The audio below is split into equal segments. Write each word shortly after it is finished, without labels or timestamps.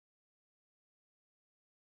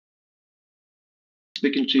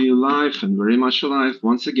speaking to you live and very much alive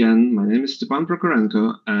once again. My name is Stepan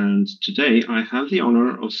Prokorenko, and today I have the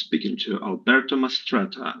honor of speaking to Alberto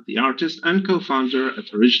Mastretta, the artist and co-founder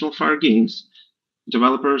at Original Fire Games,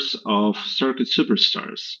 developers of Circuit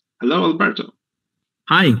Superstars. Hello, Alberto.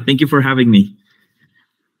 Hi, thank you for having me.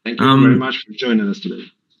 Thank you very much for joining us today.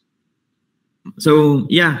 So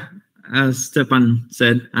yeah, as Stepan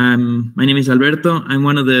said, my name is Alberto. I'm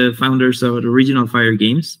one of the founders of Original Fire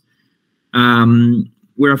Games.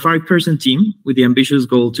 We're a 5-person team with the ambitious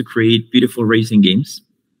goal to create beautiful racing games.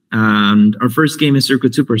 And our first game is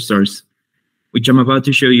Circuit Superstars, which I'm about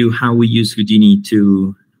to show you how we use Houdini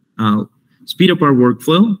to speed up our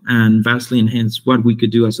workflow and vastly enhance what we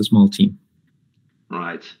could do as a small team.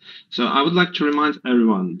 Right. So I would like to remind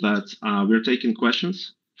everyone that we're taking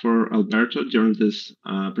questions for Alberto during this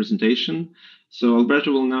presentation. So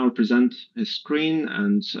Alberto will now present his screen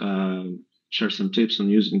and share some tips on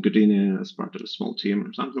using Houdini as part of a small team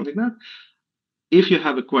or something like that. If you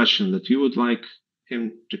have a question that you would like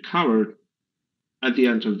him to cover at the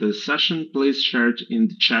end of this session, please share it in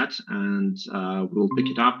the chat and we'll pick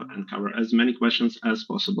it up and cover as many questions as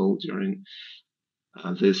possible during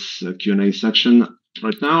this Q&A section.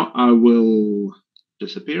 Right now, I will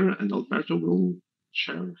disappear and Alberto will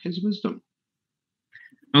share his wisdom.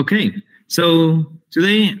 Okay, so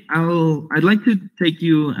today I'd like to take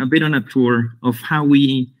you a bit on a tour of how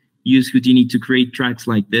we use Houdini to create tracks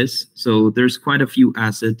like this. So there's quite a few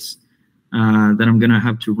assets that I'm gonna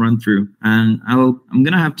have to run through, and I'm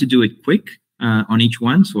gonna have to do it quick on each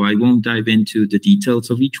one, so I won't dive into the details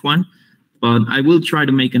of each one, but I will try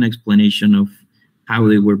to make an explanation of how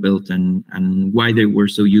they were built and why they were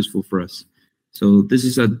so useful for us. So this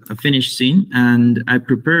is a finished scene, and I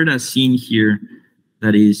prepared a scene here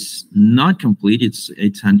that is not complete. It's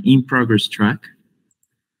an in-progress track.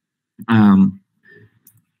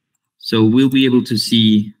 So we'll be able to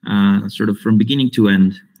see sort of from beginning to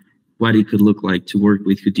end what it could look like to work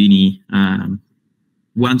with Houdini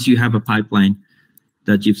once you have a pipeline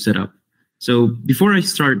that you've set up. So before I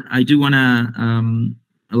start, I do want to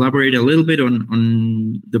elaborate a little bit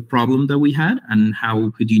on the problem that we had and how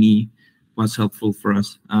Houdini was helpful for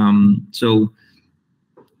us. So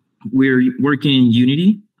we're working in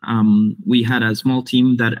Unity. We had a small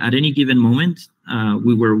team that at any given moment,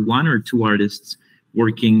 we were 1 or 2 artists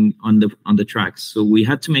working on the tracks. So we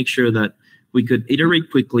had to make sure that we could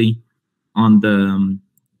iterate quickly on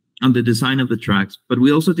the design of the tracks, but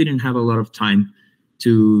we also didn't have a lot of time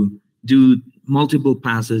to do multiple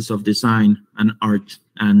passes of design and art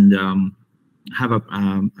and have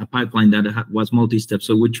a pipeline that was multi-step.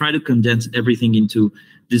 So we try to condense everything into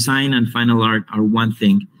design and final art are one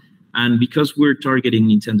thing. And because we're targeting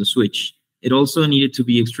Nintendo Switch, it also needed to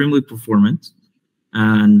be extremely performant,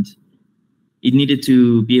 and it needed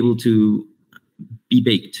to be able to be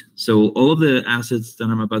baked. So all of the assets that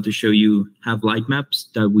I'm about to show you have light maps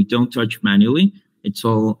that we don't touch manually. It's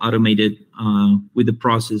all automated with the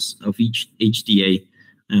process of each HDA,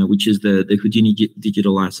 which is the Houdini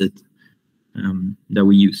digital asset that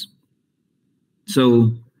we use.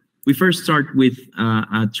 So we first start with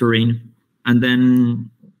a terrain, and then,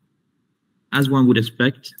 as one would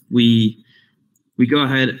expect, we go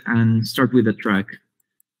ahead and start with a track.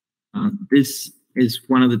 This is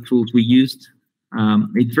one of the tools we used.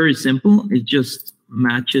 It's very simple. It just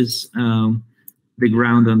matches the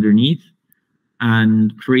ground underneath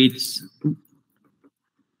and creates,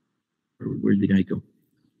 where did I go?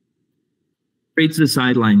 Creates the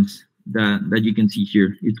sidelines that you can see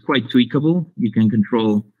here. It's quite tweakable. You can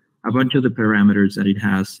control a bunch of the parameters that it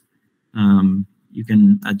has. You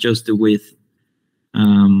can adjust the width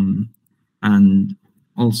and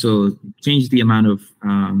also change the amount of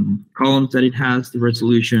columns that it has, the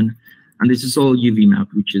resolution, and this is all UV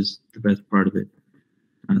mapped, which is the best part of it.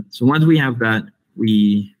 So once we have that,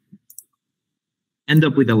 we end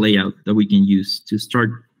up with a layout that we can use to start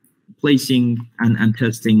placing and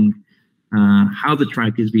testing how the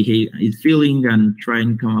track is feeling and try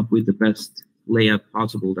and come up with the best layout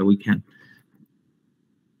possible that we can.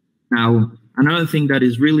 Now, another thing that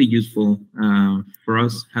is really useful for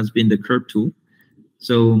us has been the curve tool.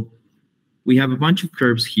 So we have a bunch of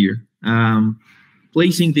curves here.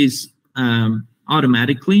 Placing this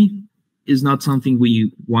automatically is not something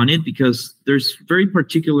we wanted because there's very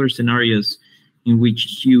particular scenarios in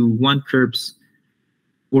which you want curves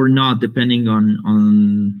or not, depending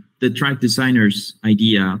on the track designer's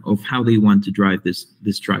idea of how they want to drive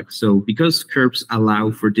this track. So because curves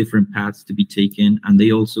allow for different paths to be taken, and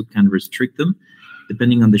they also can restrict them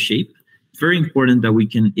depending on the shape, it's very important that we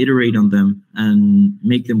can iterate on them and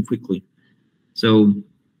make them quickly. So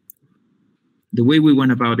the way we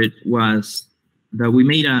went about it was that we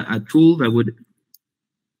made a tool that would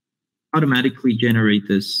automatically generate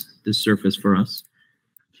this surface for us.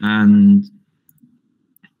 And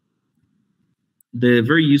the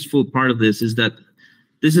very useful part of this is that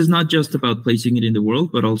this is not just about placing it in the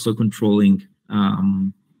world, but also controlling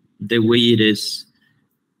the way it is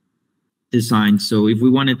designed. So if we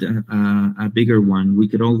wanted a bigger one, we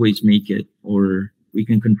could always make it, or we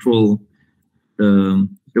can control the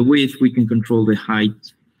width, we can control the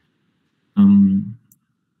height,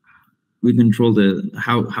 we control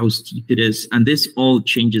how steep it is, and this all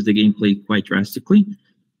changes the gameplay quite drastically.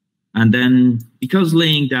 And then because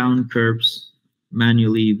laying down curves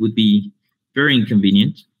manually would be very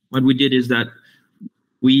inconvenient, what we did is that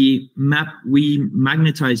we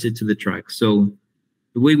magnetize it to the track. So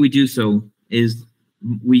the way we do so is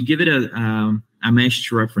we give it a mesh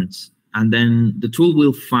to reference, and then the tool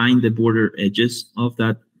will find the border edges of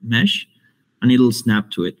that mesh and it'll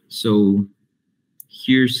snap to it. So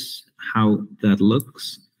here's how that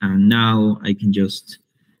looks. And now I can just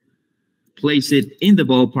place it in the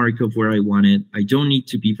ballpark of where I want it. I don't need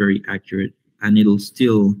to be very accurate, and it'll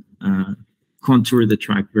still contour the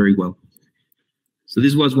track very well. So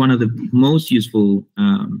this was one of the most useful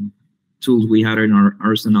tools we had in our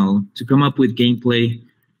arsenal to come up with gameplay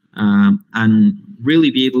and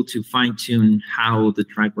really be able to fine-tune how the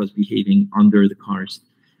track was behaving under the cars.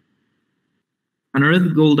 Another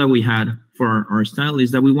goal that we had for our style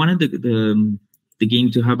is that we wanted the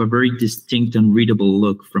game to have a very distinct and readable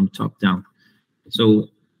look from top down. So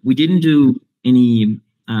we didn't do any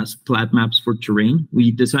splat maps for terrain.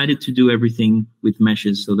 We decided to do everything with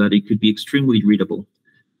meshes so that it could be extremely readable.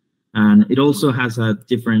 And it also has a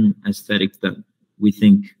different aesthetic that we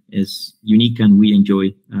think is unique, and we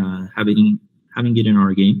enjoy having it in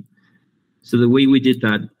our game. So the way we did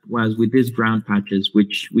that was with these ground patches,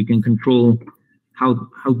 which we can control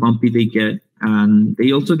how bumpy they get, and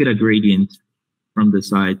they also get a gradient from the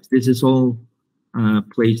sides. This is all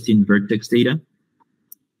placed in vertex data.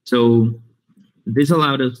 So this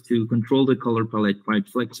allowed us to control the color palette quite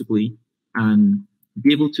flexibly and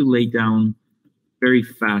be able to lay down very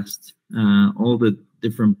fast all the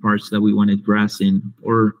different parts that we wanted grass in,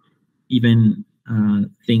 or even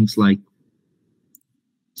things like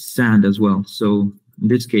sand as well. So in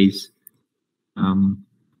this case,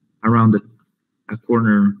 around a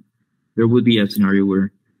corner, there would be a scenario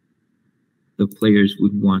where the players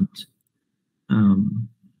would want. I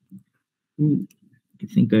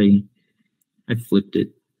think I flipped it,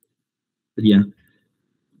 but yeah.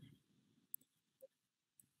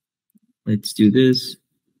 Let's do this.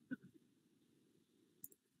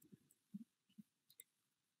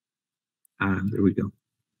 There we go.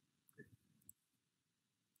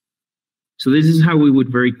 So this is how we would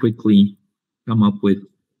very quickly come up with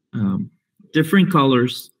different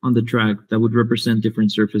colors on the track that would represent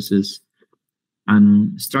different surfaces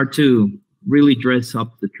and start to really dress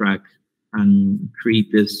up the track and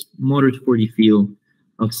create this motorsporty feel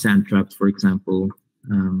of sand traps, for example.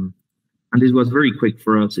 And this was very quick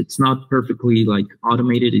for us. It's not perfectly like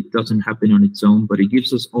automated. It doesn't happen on its own, but it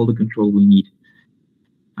gives us all the control we need.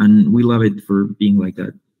 And we love it for being like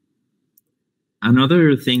that.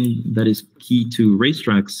 Another thing that is key to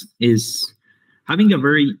racetracks is having a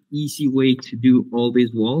very easy way to do all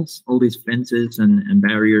these walls, all these fences and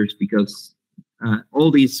barriers, because all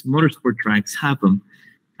these motorsport tracks have them.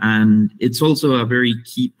 And it's also a very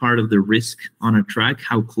key part of the risk on a track,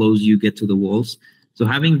 how close you get to the walls. So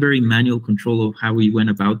having very manual control of how we went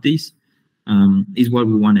about this is what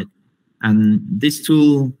we wanted. And this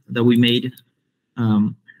tool that we made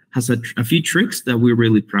has a few tricks that we're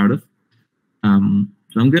really proud of.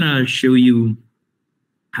 So I'm going to show you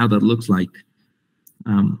how that looks like.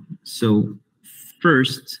 So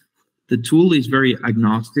first, the tool is very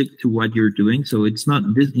agnostic to what you're doing. So it's not,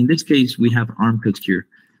 in this case, we have arm cuts here,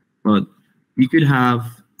 but you could have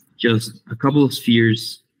just a couple of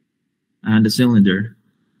spheres and a cylinder,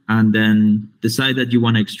 and then decide that you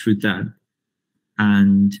want to extrude that,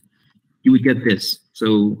 and you would get this.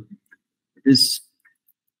 So this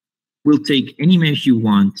will take any mesh you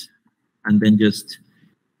want and then just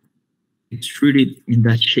extrude it in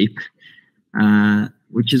that shape,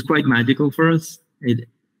 which is quite magical for us. It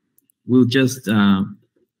will just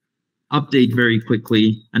update very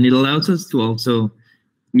quickly, and it allows us to also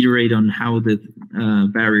iterate on how the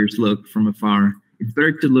barriers look from afar. It's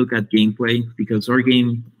better to look at gameplay, because our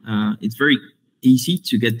game, it's very easy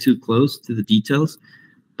to get too close to the details,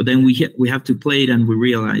 but then we have to play it and we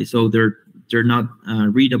realize, oh, they're not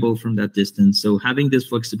readable from that distance. So having this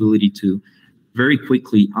flexibility to very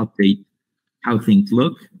quickly update how things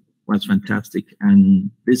look was fantastic.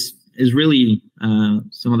 And this is really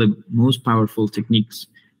some of the most powerful techniques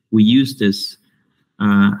we used is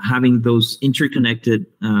having those interconnected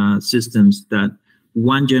systems that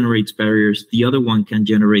one generates barriers, the other one can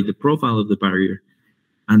generate the profile of the barrier.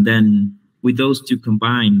 And then with those two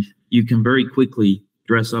combined, you can very quickly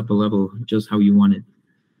dress up a level just how you want it.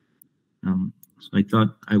 So I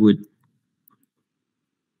thought I would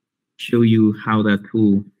show you how that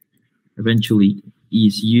tool eventually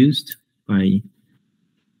is used by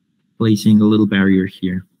placing a little barrier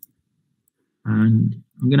here. And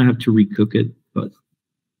I'm going to have to recook it, but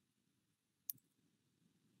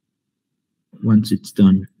once it's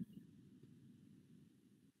done.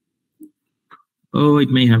 Oh, it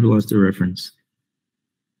may have lost the reference.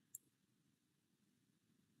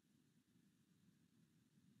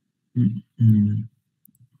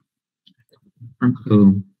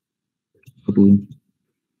 Oh, bubble.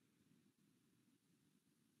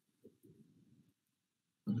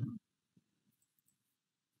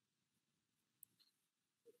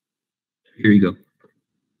 Here you go.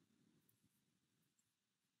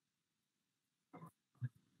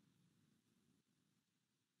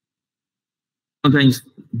 Sometimes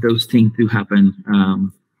those things do happen,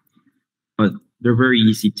 but they're very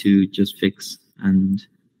easy to just fix and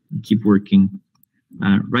keep working.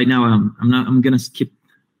 Right now, I'm gonna skip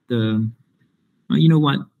the. Well, you know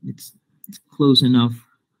what? It's close enough.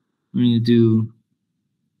 I'm gonna do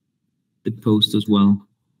the post as well,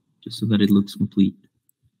 just so that it looks complete.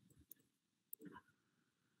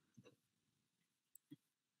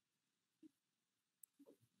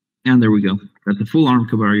 And there we go. Got the full arm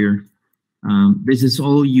barrier. This is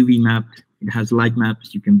all UV mapped. It has light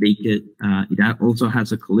maps. You can bake it. It also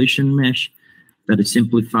has a collision mesh that is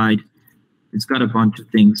simplified. It's got a bunch of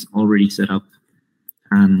things already set up.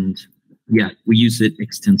 And yeah, we use it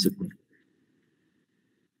extensively.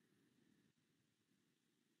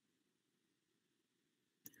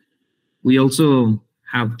 We also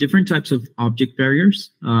have different types of object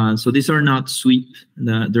barriers. So these are not sweep.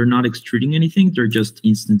 They're not extruding anything. They're just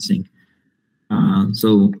instancing.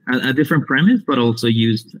 So a different premise, but also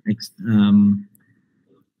used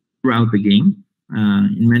throughout the game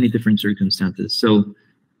in many different circumstances. So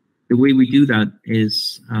the way we do that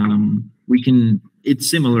is it's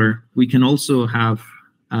similar. We can also have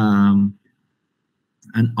an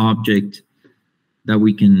object that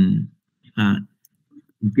we can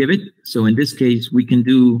give it. So in this case, we can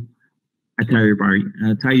do a tire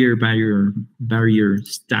barrier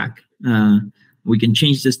stack. We can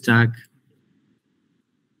change the stack.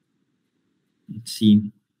 Let's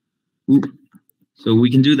see. Ooh. So we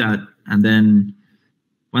can do that, and then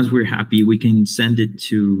once we're happy, we can send it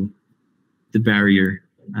to the barrier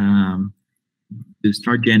to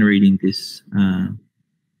start generating this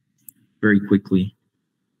very quickly.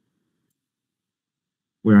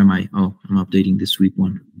 Where am I? Oh, I'm updating the sweep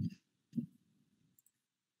one.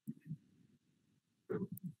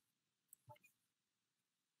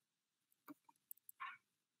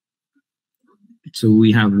 So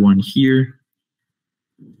we have one here.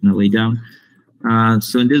 I'm gonna lay down.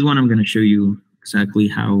 So in this one, I'm gonna show you exactly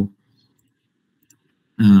how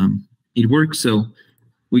it works. So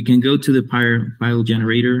we can go to the pile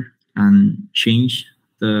generator and change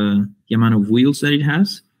the amount of wheels that it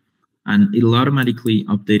has, and it'll automatically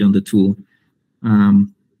update on the tool.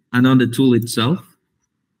 And on the tool itself,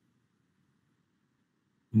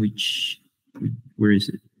 where is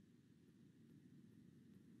it?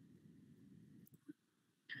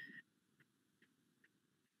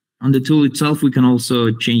 On the tool itself, we can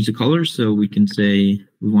also change the colors. So we can say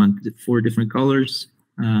we want 4 different colors.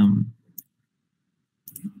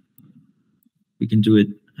 We can do it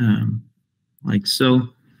like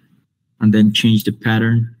so, and then change the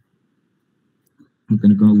pattern. I'm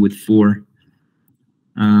going to go with 4.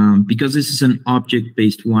 Because this is an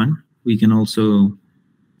object-based one, we can also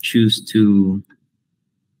choose to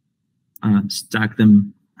stack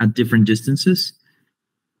them at different distances.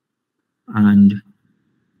 And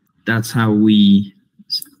that's how we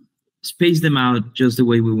space them out just the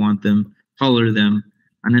way we want them, color them,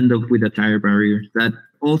 and end up with a tire barrier that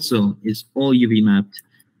also is all UV mapped.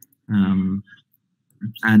 And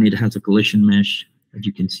it has a collision mesh, as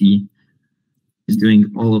you can see. It's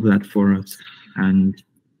doing all of that for us. And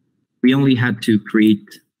we only had to create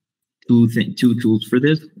two tools for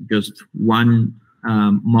this, just one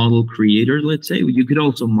model creator, let's say. You could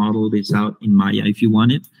also model this out in Maya if you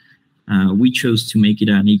wanted. We chose to make it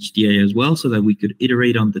an HDA as well, so that we could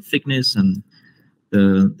iterate on the thickness and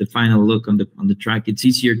the final look on the track. It's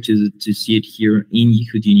easier to see it here in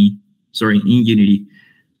Unity,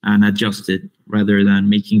 and adjust it rather than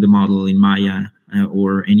making the model in Maya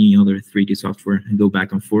or any other 3D software and go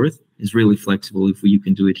back and forth. It's really flexible if you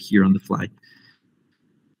can do it here on the fly.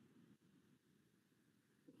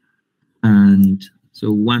 And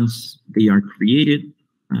so once they are created,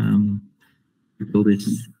 build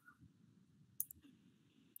this.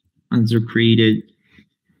 Once they're created,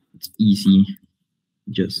 it's easy.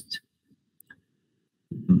 Just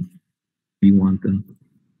we want them.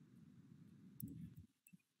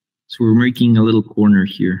 So we're making a little corner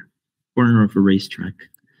here, corner of a racetrack,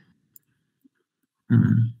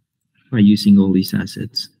 by using all these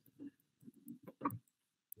assets.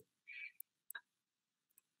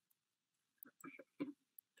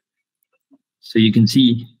 So you can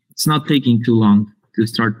see it's not taking too long to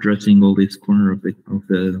start dressing all this corner of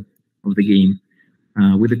the game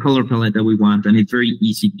with the color palette that we want, and it's very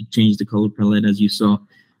easy to change the color palette. As you saw,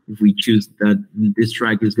 if we choose that this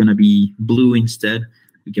track is going to be blue instead,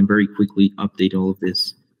 we can very quickly update all of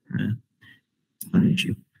this. It's not an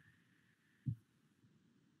issue.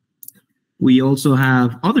 We also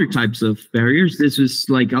have other types of barriers. This is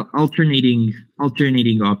like alternating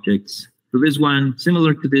objects. So this one,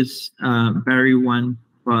 similar to this barrier one,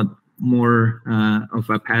 but more of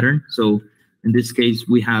a pattern. So in this case,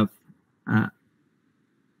 we have a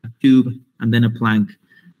tube and then a plank,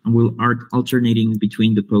 and we'll alternating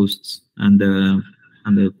between the posts and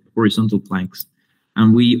the horizontal planks.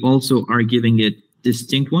 And we also are giving it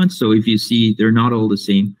distinct ones. So if you see, they're not all the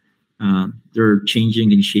same. They're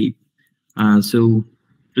changing in shape. So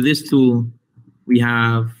for this tool, we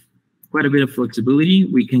have quite a bit of flexibility.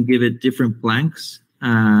 We can give it different planks,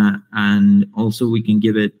 and also we can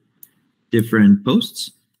give it different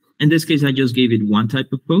posts. In this case, I just gave it one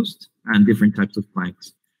type of post and different types of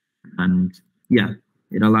planks. And yeah,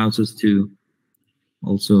 it allows us to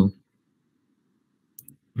also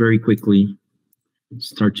very quickly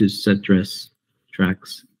start to set dress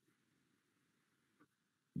tracks.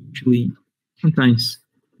 Actually, sometimes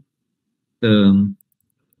the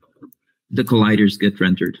colliders get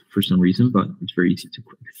rendered for some reason, but it's very easy to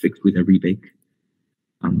fix with a rebake.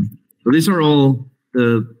 So these are all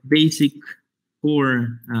the basic core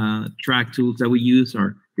track tools that we use.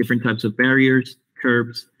 Are different types of barriers,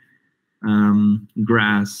 curbs,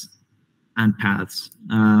 grass, and paths.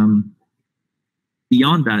 Beyond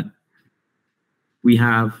that, we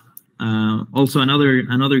have also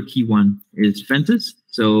another key one is fences.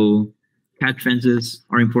 So catch fences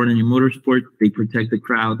are important in motorsport. They protect the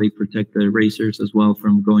crowd. They protect the racers as well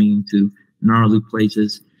from going into gnarly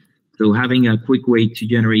places. So having a quick way to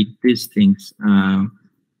generate these things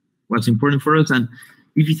was important for us. And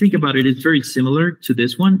if you think about it, it's very similar to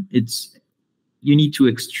this one. You need to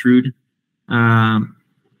extrude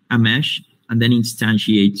a mesh and then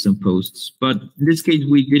instantiate some posts. But in this case,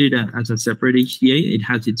 we did it as a separate HDA. It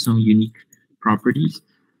has its own unique properties.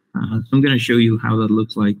 So I'm going to show you how that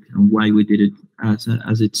looks like and why we did it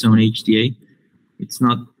as its own HDA. It's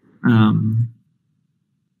not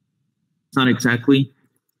exactly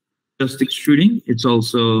just extruding. It's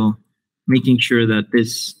also making sure that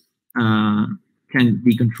this can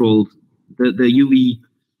be controlled. The UV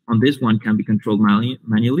on this one can be controlled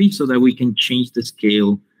manually, so that we can change the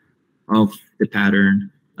scale of the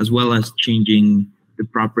pattern, as well as changing the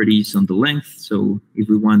properties on the length. So if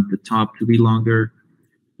we want the top to be longer,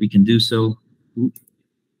 we can do so.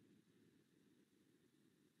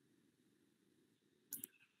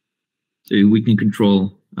 So we can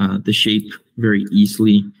control the shape very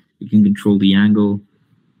easily. We can control the angle.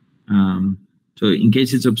 So in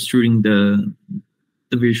case it's obstructing the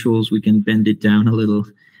visuals, we can bend it down a little.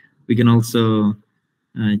 We can also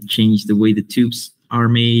change the way the tubes are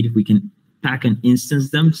made. We can pack and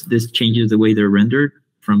instance them. So this changes the way they're rendered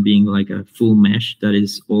from being like a full mesh that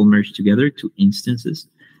is all merged together to instances.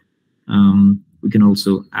 We can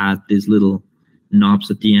also add these little knobs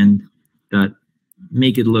at the end that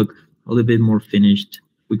make it look a little bit more finished.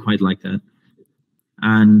 We quite like that.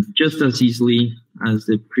 And just as easily as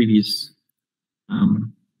the previous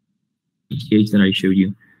HDAs that I showed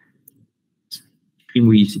you, it's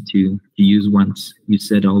extremely easy to use once you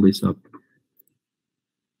set all this up.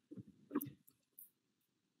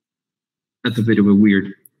 That's a bit of a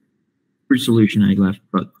weird solution I left,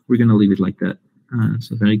 but we're going to leave it like that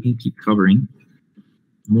so that I can keep covering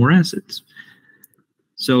more assets.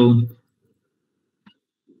 So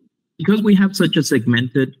because we have such a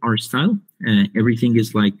segmented art style, everything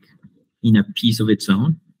is like in a piece of its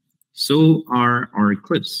own. So are our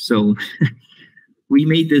clips. So we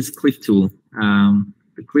made this cliff tool.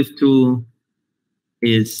 The cliff tool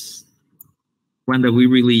is one that we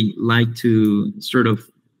really like to sort of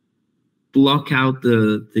block out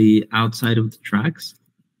the outside of the tracks.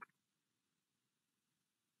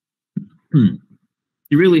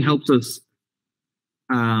 it really helps us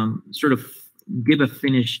sort of give a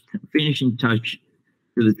finishing touch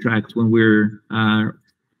to the tracks when we're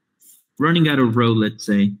running out of road, let's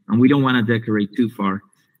say, and we don't want to decorate too far.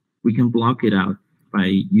 We can block it out by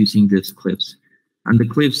using these clips. And the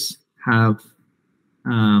clips have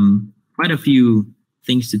quite a few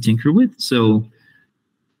things to tinker with. So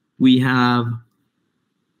we have,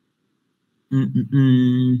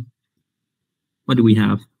 what do we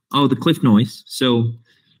have? Oh, the clip noise. So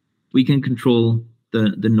we can control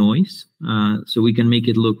the noise. So we can make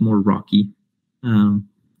it look more rocky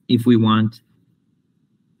if we want.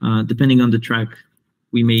 Depending on the track,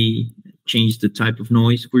 we may change the type of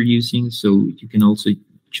noise we're using. So you can also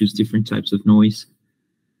choose different types of noise.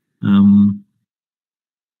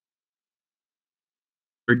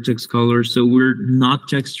 Vertex color. So we're not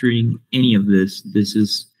texturing any of this. This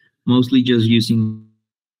is mostly just using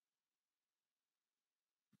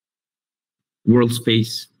world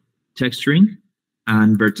space texturing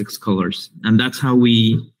and vertex colors. And that's how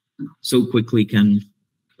we so quickly can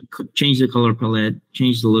change the color palette,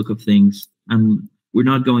 change the look of things. And we're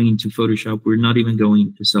not going into Photoshop. We're not even going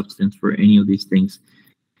into Substance for any of these things.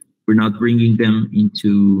 We're not bringing them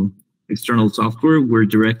into external software. We're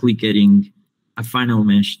directly getting a final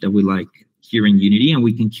mesh that we like here in Unity, and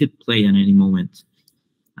we can hit play at any moment,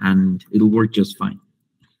 and it'll work just fine.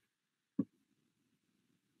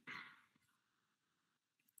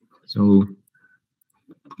 So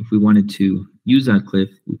if we wanted to use that clip,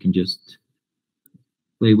 we can just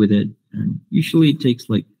play with it. And usually it takes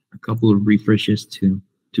like a couple of refreshes to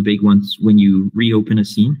bake once when you reopen a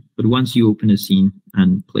scene. But once you open a scene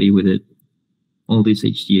and play with it, all these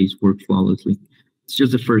HDAs work flawlessly. It's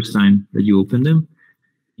just the first time that you open them.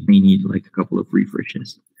 You may need like a couple of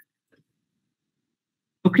refreshes.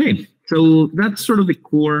 Okay, so that's sort of the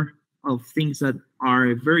core of things that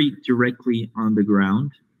are very directly on the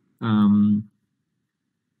ground. And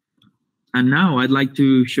now I'd like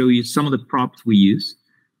to show you some of the props we use.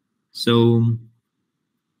 So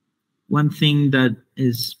one thing that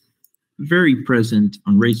is very present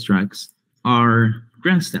on racetracks are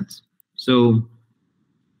grandstands. So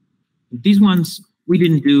these ones we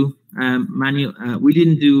didn't do we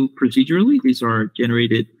didn't do procedurally. These are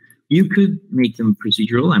generated. You could make them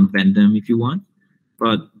procedural and bend them if you want,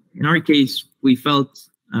 but in our case, we felt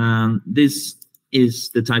this is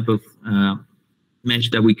the type of mesh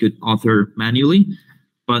that we could author manually,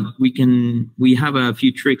 but we have a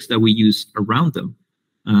few tricks that we use around them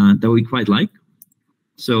that we quite like.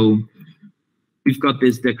 So we've got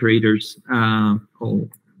these decorators called,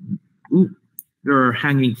 there are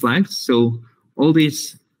hanging flags. So all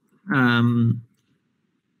this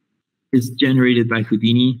is generated by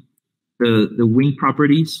Houdini. The wing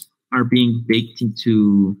properties are being baked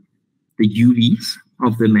into the UVs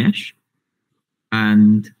of the mesh,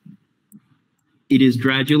 and it is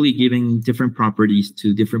gradually giving different properties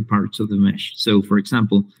to different parts of the mesh. So for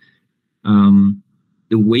example,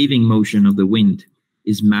 the waving motion of the wind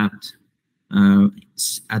is mapped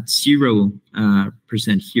at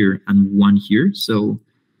 0% here and 1 here. So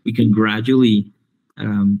we can gradually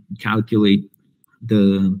calculate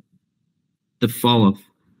the fall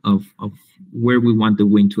of where we want the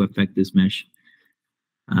wind to affect this mesh.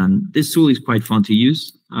 And this tool is quite fun to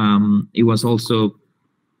use. It was also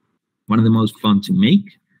one of the most fun to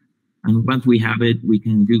make. And once we have it, we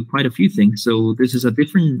can do quite a few things. So this is a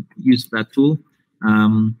different use of that tool.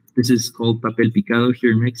 This is called papel picado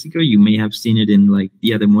here in Mexico. You may have seen it in like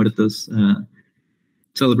Dia de Muertos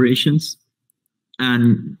celebrations.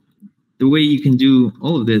 And the way you can do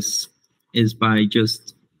all of this is by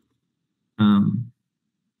just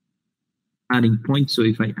adding points. So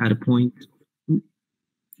if I add a point,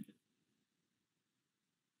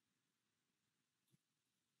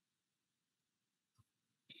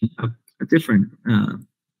 a different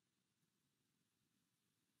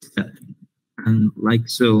step. And like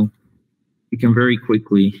so, you can very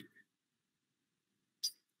quickly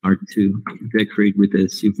start to decorate with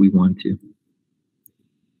this if we want to.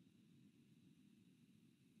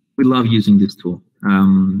 We love using this tool.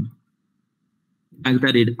 The fact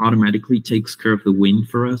that it automatically takes care of the wind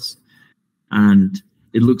for us and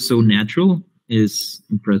it looks so natural is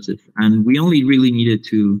impressive. And we only really needed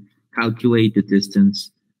to calculate the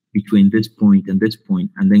distance between this point and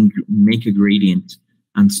then make a gradient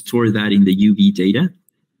and store that in the UV data,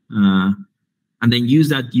 and then use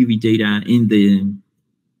that UV data in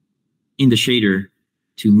the shader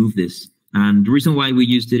to move this. And the reason why we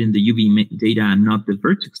used it in the UV data and not the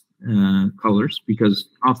vertex colors, because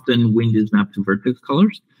often wind is mapped to vertex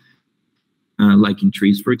colors, like in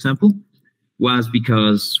trees, for example, was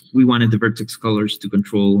because we wanted the vertex colors to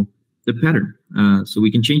control the pattern. So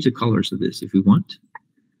we can change the colors of this if we want.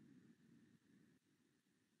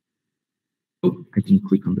 Oh, I didn't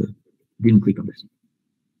click on this.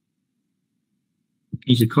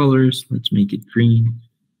 Change the colors. Let's make it green.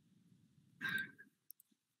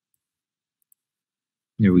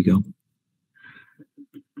 There we go.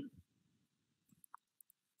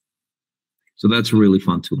 So that's a really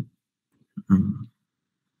fun tool.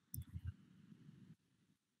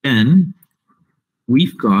 And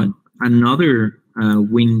we've got another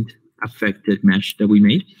wind affected mesh that we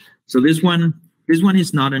made. So this one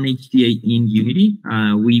is not an HDA in Unity.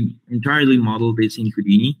 We entirely modeled this in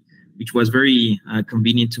Houdini, which was very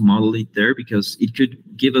convenient to model it there because it could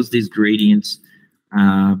give us these gradients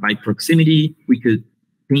by proximity. We could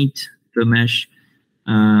paint the mesh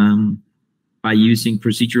by using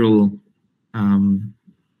procedural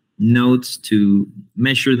nodes to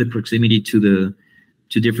measure the proximity to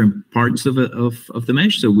different parts of the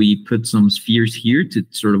mesh. So we put some spheres here to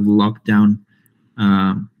sort of lock down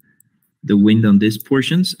the wind on these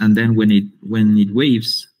portions, and then when it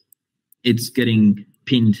waves, it's getting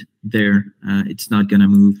pinned there. It's not gonna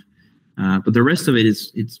move, but the rest of it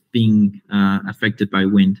it's being affected by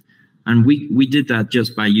wind, and we did that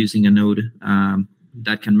just by using a node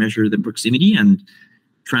that can measure the proximity and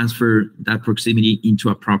transfer that proximity into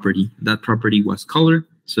a property. That property was color,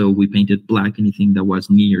 so we painted black anything that was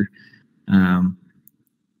near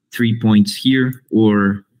 3 points here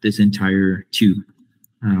or this entire tube.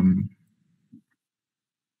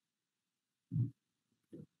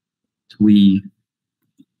 So we've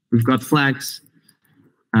got flags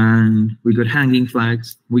and we got hanging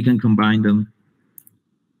flags. We can combine them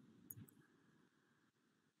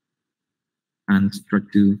and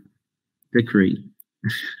start to decorate.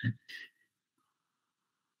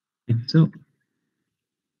 Like so.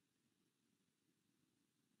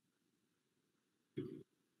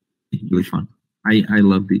 It's really fun. I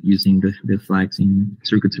love using the flags in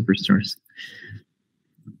Circuit Superstars.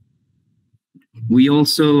 We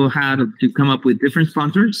also had to come up with different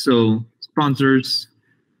sponsors. So sponsors,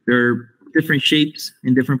 they're different shapes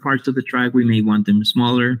in different parts of the track. We may want them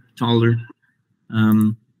smaller, taller.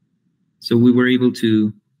 So we were able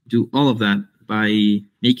to do all of that by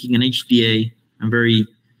making an HDA and very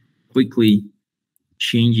quickly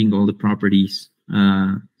changing all the properties.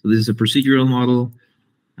 So this is a procedural model,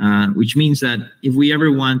 which means that if we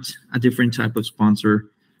ever want a different type of sponsor,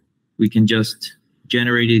 we can just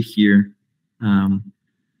generate it here,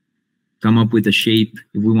 come up with a shape.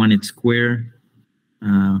 If we want it square,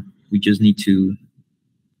 we just need to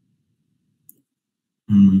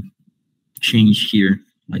change here,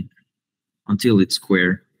 like until it's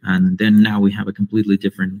square. And then now we have a completely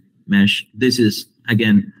different mesh. This is,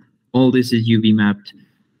 again, all this is UV mapped.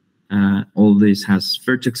 All this has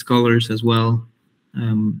vertex colors as well.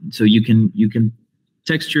 So you can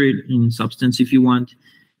texture it in Substance if you want.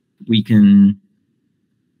 We can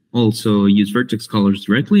also use vertex colors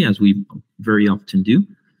directly, as we very often do.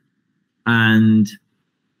 And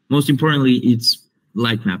most importantly, it's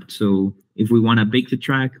light mapped. So if we want to bake the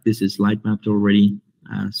track, this is light mapped already.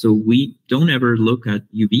 So we don't ever look at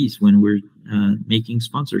UVs when we're making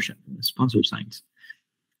sponsor signs.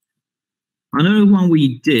 Another one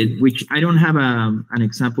we did, which I don't have an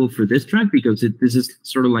example for this track because this is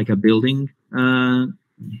sort of like a building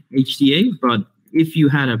HDA, but if you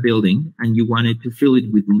had a building and you wanted to fill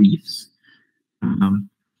it with leaves,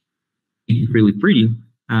 it's really pretty.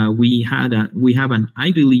 We have an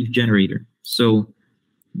Ivy leaf generator. So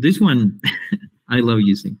this one I love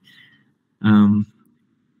using.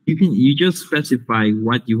 You just specify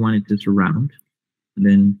what you want it to surround, and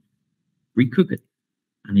then recook it,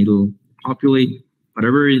 and it'll populate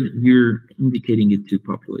whatever you're indicating it to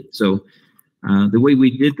populate. So the way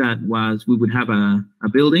we did that was we would have a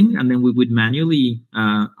building, and then we would manually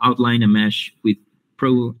outline a mesh with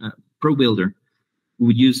Pro Builder. We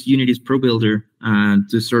would use Unity's Pro Builder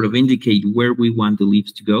to sort of indicate where we want the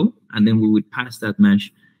leaves to go, and then we would pass that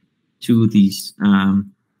mesh to these,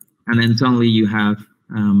 and then suddenly you have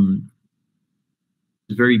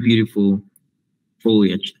very beautiful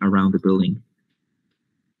foliage around the building.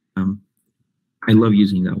 I love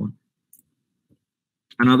using that one.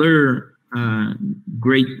 Another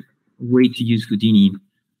great way to use Houdini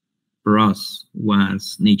for us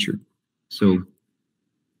was nature. So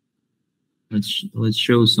let's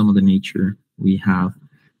show some of the nature we have.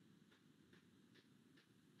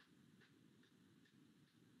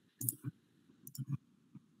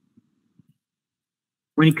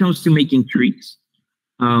 When it comes to making trees,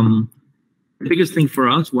 the biggest thing for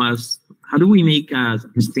us was how do we make a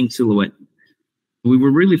distinct silhouette? We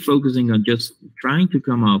were really focusing on just trying to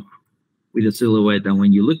come up with a silhouette that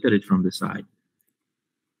when you looked at it from the side,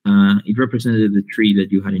 it represented the tree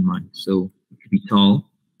that you had in mind. So it could be tall,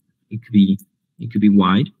 it could be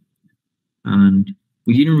wide, and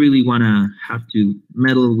we didn't really want to have to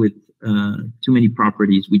meddle with too many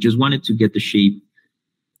properties. We just wanted to get the shape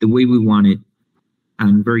the way we wanted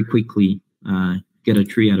and very quickly get a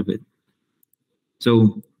tree out of it.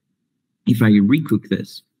 So if I recook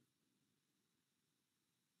this,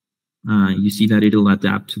 you see that it'll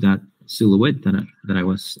adapt to that silhouette that I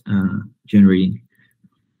was generating.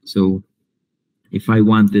 So if I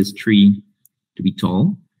want this tree to be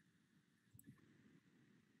tall,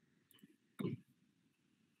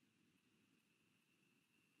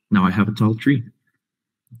 now I have a tall tree.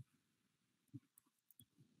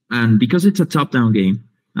 And because it's a top-down game,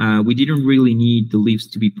 we didn't really need the leaves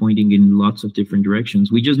to be pointing in lots of different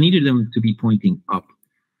directions. We just needed them to be pointing up.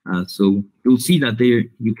 So you'll see that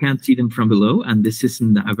you can't see them from below, and this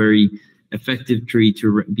isn't a very effective tree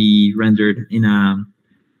to be rendered in a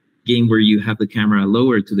game where you have the camera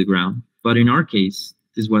lower to the ground. But in our case,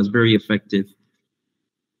 this was very effective.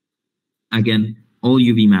 Again, all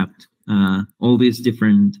UV mapped, all these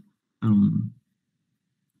different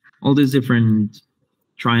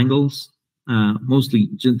triangles, mostly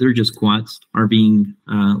they're just quads, are being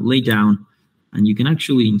laid down, and you can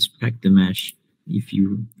actually inspect the mesh if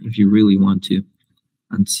you really want to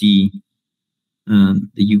and see the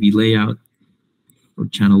UV layout for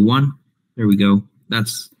channel 1. There we go.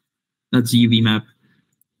 That's the UV map.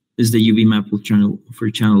 This is the UV map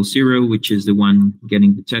for channel 0, which is the one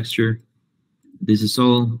getting the texture. This is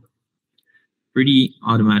all pretty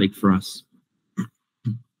automatic for us.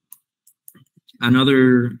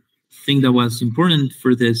 Another thing that was important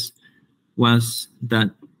for this was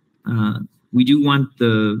that we do want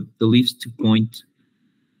the leaves to point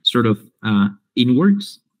sort of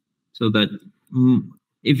inwards, so that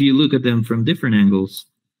if you look at them from different angles,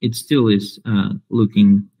 it still is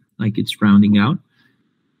looking like it's rounding out.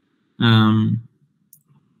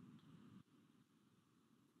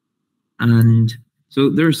 And so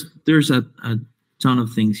there's a ton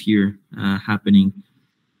of things here happening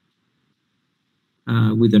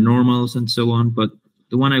with the normals and so on, but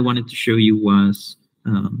the one I wanted to show you was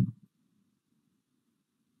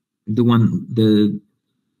the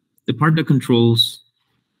part that controls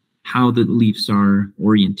how the leaves are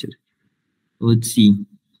oriented. Let's see.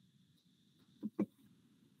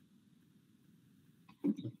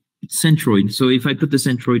 Centroid. So if I put the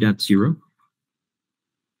centroid at 0,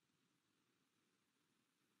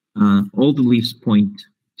 all the leaves point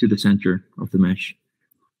to the center of the mesh.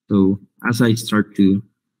 So as I start to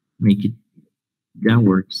make it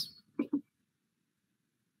downwards,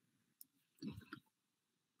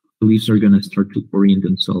 the leaves are going to start to orient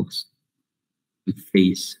themselves to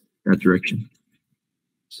face that direction.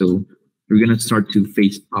 So they're going to start to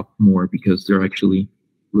face up more because they're actually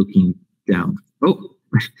looking down. Oh,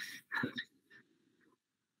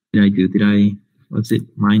 what's it,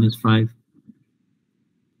 -5?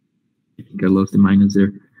 I think I lost the minus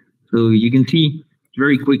there. So you can see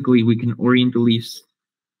very quickly we can orient the leaves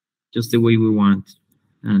just the way we want.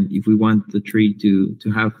 And if we want the tree to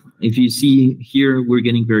have, if you see here, we're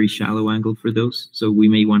getting very shallow angle for those. So we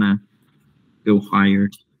may want to go higher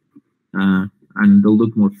and they'll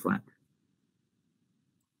look more flat.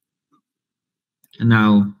 And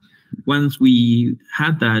now, once we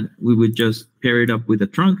had that, we would just pair it up with a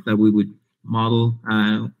trunk that we would model.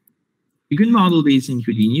 You can model these in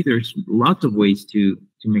Houdini. There's lots of ways to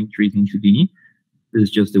make trees in Houdini. This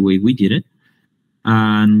is just the way we did it.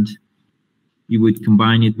 And you would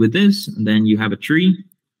combine it with this, and then you have a tree.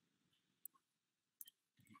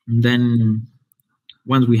 And then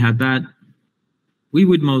once we had that, we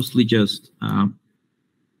would mostly just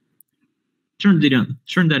turn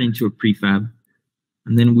that into a prefab.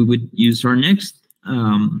 And then we would use our next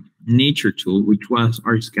nature tool, which was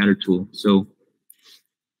our scatter tool. So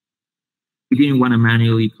we didn't want to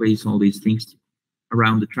manually place all these things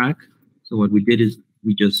around the track. So what we did is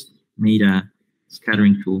we just made a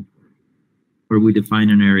scattering tool where we define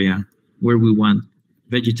an area where we want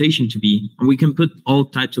vegetation to be. And we can put all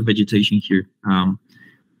types of vegetation here.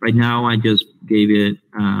 Right now, I just gave it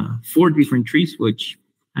 4 different trees, which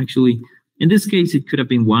actually, in this case, it could have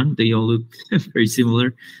been 1. They all look very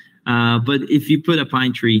similar. But if you put a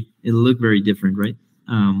pine tree, it'll look very different, right?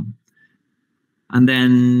 And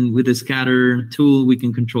then with the scatter tool, we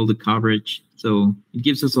can control the coverage. So it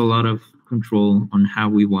gives us a lot of control on how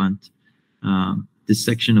we want this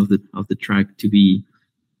section of the track to be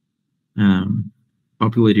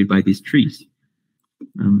populated by these trees.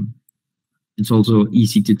 It's also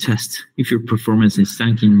easy to test if your performance is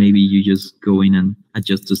tanking. Maybe you just go in and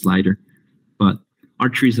adjust the slider. but our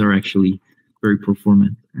trees are actually very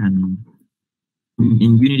performant. And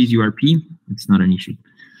in Unity's URP, it's not an issue.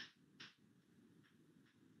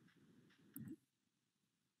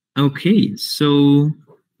 Okay, so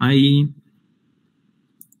the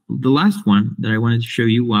last one that I wanted to show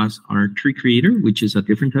you was our tree creator, which is a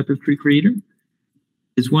different type of tree creator.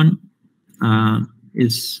 This one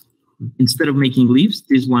is, instead of making leaves,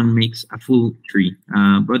 this one makes a full tree.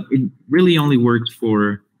 But it really only works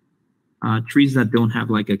for trees that don't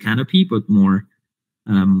have like a canopy, but more,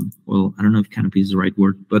 well, I don't know if canopy is the right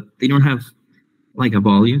word, but they don't have like a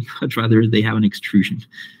volume, but rather they have an extrusion.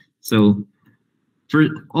 So for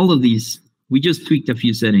all of these, we just tweaked a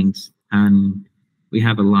few settings, and we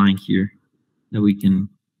have a line here that we can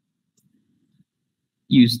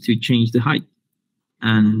use to change the height.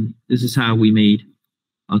 And this is how we made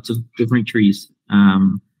lots of different trees.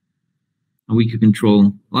 And we could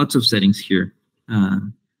control lots of settings here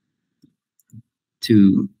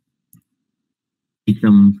to make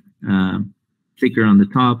them thicker on the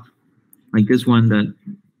top, like this one that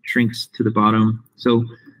shrinks to the bottom. So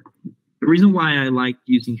the reason why I like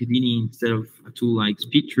using Houdini instead of a tool like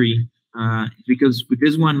SpeedTree is because with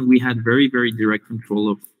this one, we had very, very direct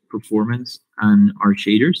control of performance and our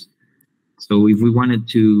shaders. So if we wanted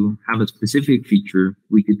to have a specific feature,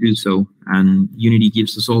 we could do so. And Houdini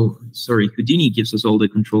gives us all the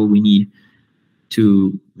control we need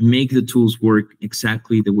to make the tools work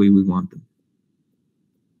exactly the way we want them.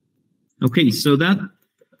 Okay, so that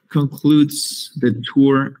concludes the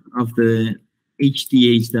tour of the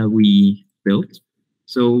HDAs that we built.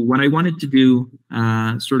 So what I wanted to do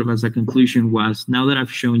sort of as a conclusion was, now that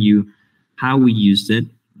I've shown you how we used it,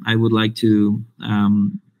 I would like to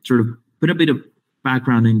sort of put a bit of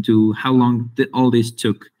background into how long all this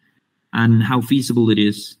took and how feasible it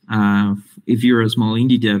is if you're a small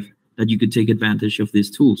indie dev, that you could take advantage of these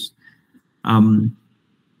tools.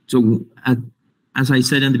 As I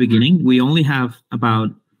said in the beginning, we only have about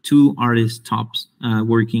 2 artists tops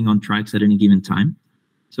working on tracks at any given time.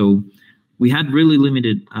 So we had really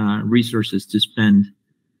limited resources to spend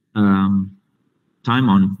time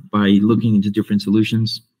on by looking into different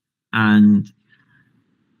solutions. And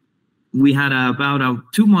we had about a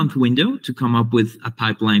 2-month window to come up with a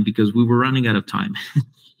pipeline because we were running out of time.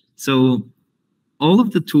 So all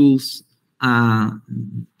of the tools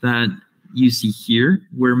that you see here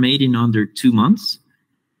were made in under 2 months,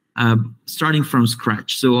 starting from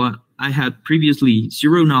scratch. So I had previously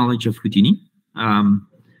zero knowledge of Houdini,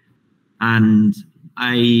 and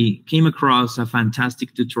I came across a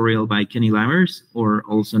fantastic tutorial by Kenny Lammers, or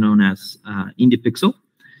also known as IndiePixel,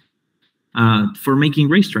 for making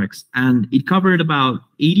racetracks. And it covered about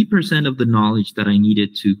 80% of the knowledge that I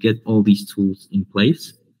needed to get all these tools in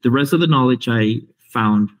place. The rest of the knowledge I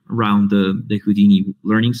found around the Houdini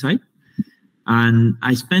learning site. And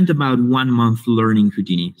I spent about 1 month learning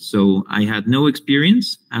Houdini. So I had no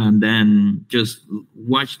experience, and then just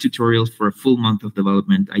watched tutorials for a full month of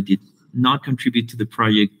development. I did not contribute to the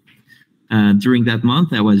project during that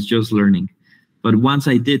month. I was just learning. But once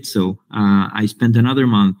I did so, I spent another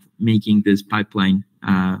month making this pipeline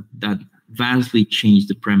that vastly changed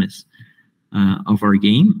the premise of our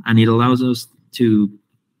game. And it allows us to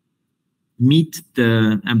meet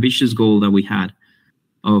the ambitious goal that we had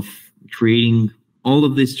of creating all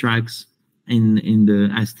of these tracks in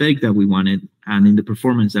the aesthetic that we wanted and in the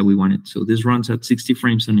performance that we wanted. So this runs at 60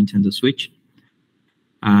 frames on Nintendo Switch.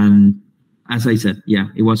 And as I said, yeah,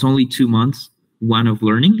 it was only 2 months, one of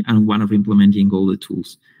learning and one of implementing all the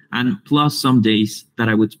tools. And plus some days that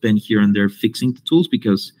I would spend here and there fixing the tools,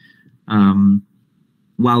 because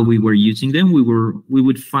while we were using them, we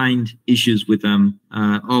would find issues with them.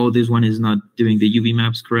 Oh, this one is not doing the UV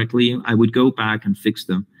maps correctly. I would go back and fix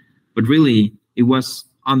them. But really, it was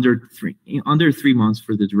under 3 months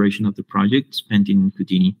for the duration of the project spent in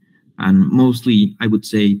Houdini, and mostly, I would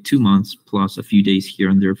say, 2 months plus a few days here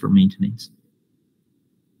and there for maintenance.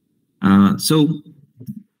 So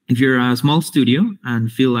if you're a small studio and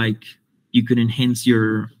feel like you could enhance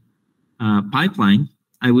your pipeline,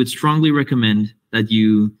 I would strongly recommend that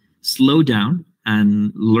you slow down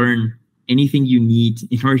and learn anything you need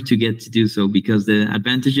in order to get to do so, because the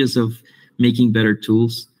advantages of making better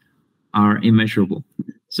tools are immeasurable.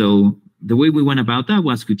 So the way we went about that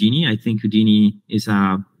was Houdini. I think Houdini is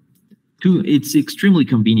it's extremely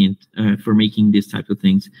convenient for making this type of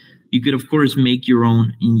things. You could, of course, make your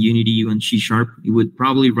own in Unity and C#. It would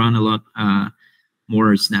probably run a lot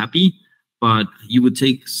more snappy, but you would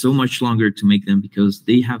take so much longer to make them because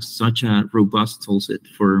they have such a robust toolset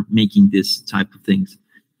for making this type of things.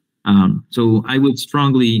 So I would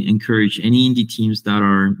strongly encourage any indie teams that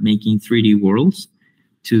are making 3D worlds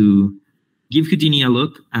to give Houdini a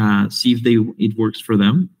look, see if it works for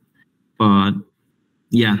them. But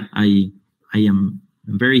yeah, I am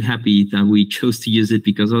very happy that we chose to use it,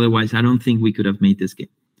 because otherwise I don't think we could have made this game.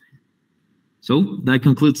 So that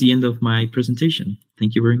concludes the end of my presentation.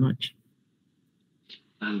 Thank you very much.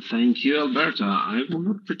 And thank you, Alberto. I will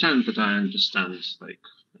not pretend that I understand like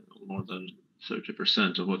more than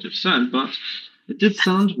 30% of what you've said, but it did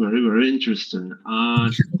sound very, very interesting.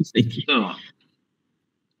 So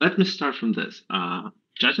let me start from this.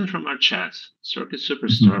 Judging from our chat, Circuit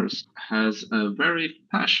Superstars has a very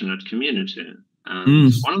passionate community.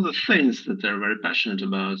 And one of the things that they're very passionate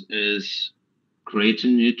about is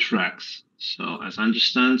creating new tracks. So as I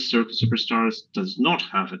understand, Circuit Superstars does not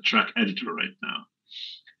have a track editor right now.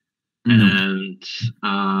 And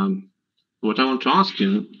what I want to ask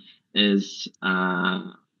you is,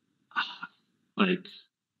 like,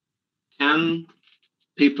 can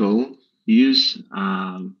people use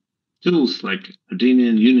tools like Houdini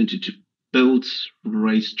and Unity to build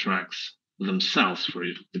racetracks themselves for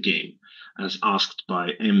the game, as asked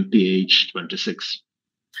by MPH26?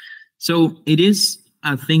 So it is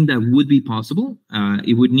a thing that would be possible.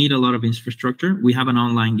 It would need a lot of infrastructure. We have an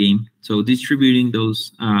online game, so distributing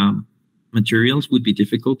those materials would be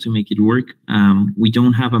difficult to make it work. We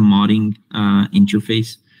don't have a modding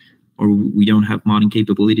interface, or we don't have modding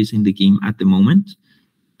capabilities in the game at the moment,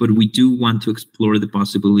 but we do want to explore the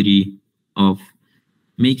possibility of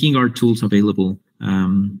making our tools available,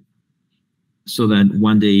 so that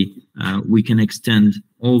one day we can extend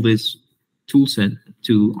all this tool set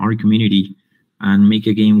to our community and make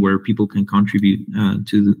a game where people can contribute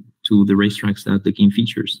to the racetracks that the game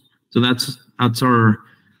features. So that's our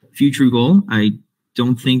future goal. I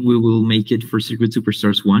don't think we will make it for Circuit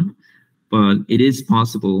Superstars 1, but it is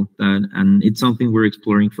possible that, and it's something we're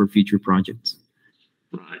exploring for future projects.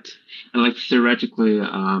 Right. And like theoretically,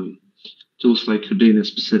 tools like Houdini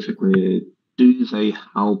specifically, do they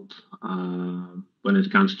help when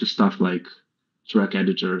it comes to stuff like track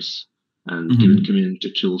editors and giving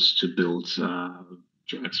community tools to build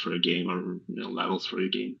tracks for a game, or levels for a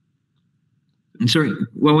game? I'm sorry,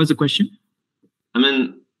 what was the question? I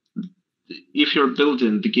mean, if you're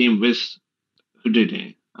building the game with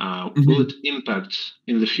Houdini, will it impact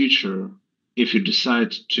in the future if you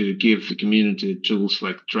decide to give the community tools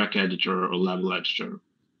like track editor or level editor?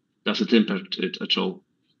 Does it impact it at all?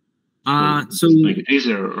 So make it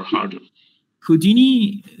easier or harder?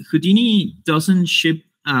 Houdini doesn't ship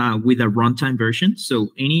with a runtime version, so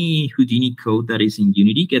any Houdini code that is in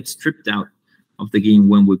Unity gets stripped out of the game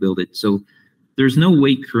when we build it. So there's no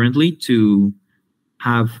way currently to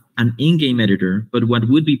have an in-game editor, but what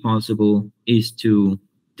would be possible is to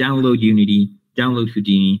download Unity, download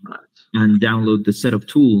Houdini, and download the set of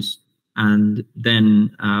tools, and then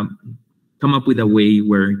come up with a way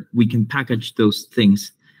where we can package those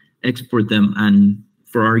things, export them, and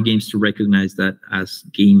for our games to recognize that as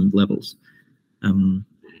game levels.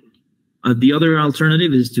 The other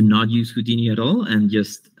alternative is to not use Houdini at all and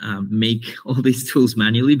just make all these tools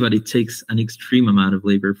manually, but it takes an extreme amount of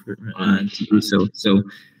labor for to do so. So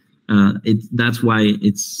that's why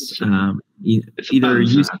it's either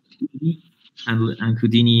using Houdini and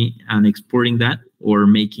Houdini and exporting that, or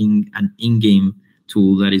making an in-game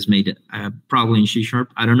tool that is made probably in C#.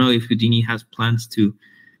 I don't know if Houdini has plans to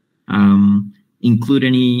include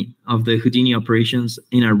any of the Houdini operations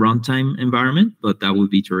in a runtime environment, but that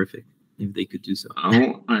would be terrific if they could do so.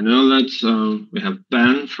 Oh, I know that we have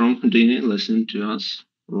Ben from Houdini listening to us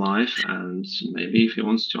live, and maybe if he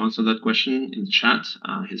wants to answer that question in the chat,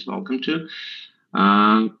 he's welcome to.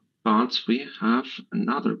 But we have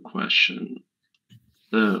another question.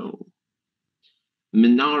 So,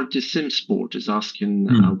 Minority Simsport is asking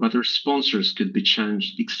whether sponsors could be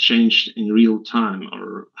exchanged in real time,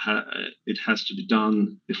 or it has to be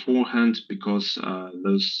done beforehand, because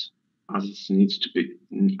those assets needs to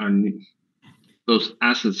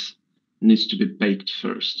be baked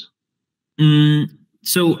first.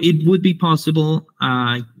 So it would be possible.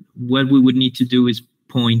 What we would need to do is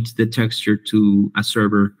point the texture to a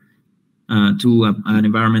server, to an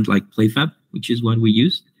environment like PlayFab, which is what we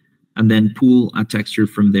use, and then pull a texture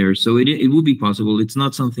from there. So it would be possible. It's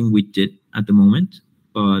not something we did at the moment,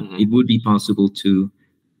 but it would be possible to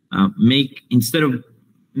make, instead of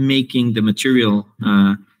making the material,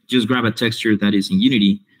 just grab a texture that is in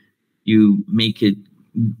Unity, you make it,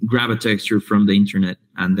 grab a texture from the internet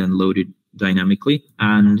and then load it dynamically.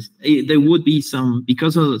 And there would be some,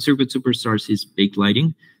 because of Circuit Superstars is baked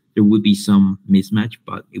lighting, there would be some mismatch,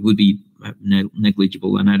 but it would be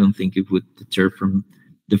negligible, and I don't think it would deter from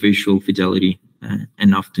the visual fidelity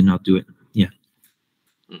enough to not do it. Yeah.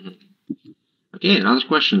 Okay, another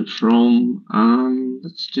question from,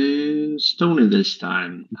 let's do Stony this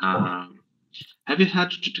time. Have you had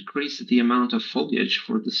to decrease the amount of foliage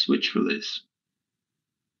for the Switch release?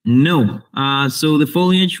 No. So the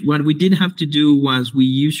foliage, what we did have to do was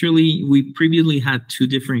we previously had two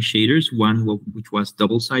different shaders, one which was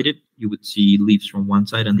double-sided. You would see leaves from one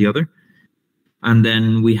side and the other. And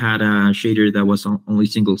then we had a shader that was only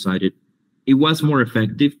single-sided. It was more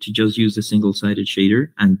effective to just use a single-sided shader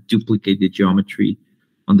and duplicate the geometry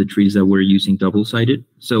on the trees that were using double-sided.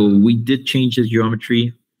 So we did change the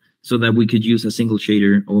geometry so that we could use a single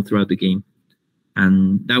shader all throughout the game.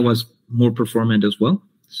 And that was more performant as well.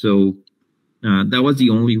 So that was the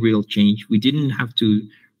only real change. We didn't have to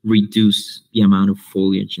reduce the amount of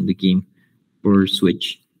foliage in the game for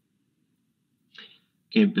Switch.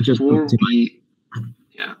 Okay, before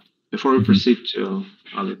we proceed to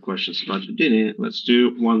other questions about Houdini, let's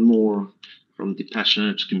do one more from the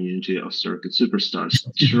passionate community of circuit superstars.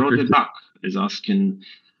 Schroeder Bach is asking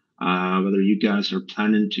whether you guys are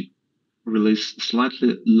planning to release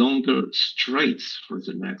slightly longer straights for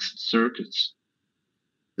the next circuits.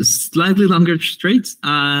 Slightly longer straights?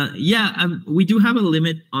 We do have a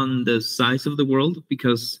limit on the size of the world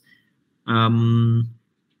because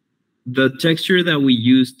the texture that we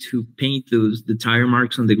use to paint the tire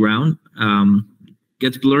marks on the ground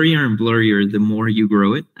gets blurrier and blurrier the more you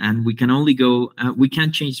grow it, and we can only we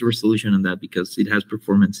can't change the resolution on that because it has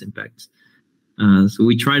performance impacts. So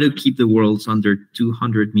we try to keep the worlds under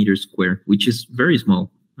 200 meters square, which is very small.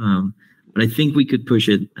 But I think we could push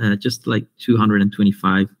it just like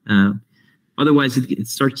 225. Otherwise, it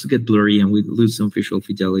starts to get blurry and we lose some visual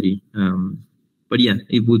fidelity. But yeah,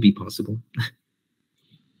 it would be possible.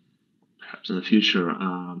 Perhaps in the future.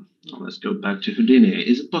 Let's go back to Houdini.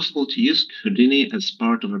 Is it possible to use Houdini as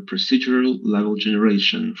part of a procedural level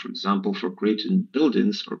generation, for example, for creating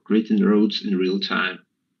buildings or creating roads in real time?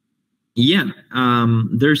 Yeah,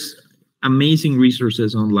 there's amazing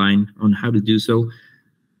resources online on how to do so.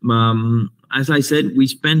 As I said, we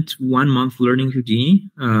spent 1 month learning Houdini,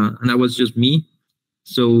 and that was just me.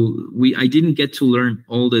 So I didn't get to learn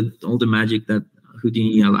all the magic that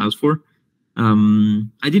Houdini allows for.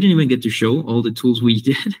 I didn't even get to show all the tools we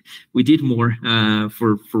did. We did more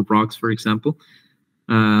for rocks, for example.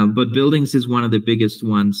 But buildings is one of the biggest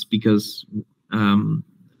ones because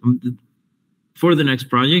for the next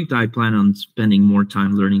project, I plan on spending more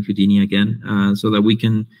time learning Houdini again so that we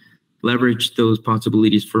can leverage those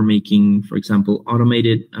possibilities for making, for example,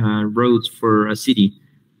 automated roads for a city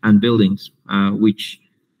and buildings, which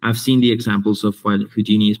I've seen the examples of what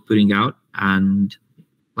Houdini is putting out. And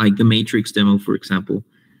like the Matrix demo, for example,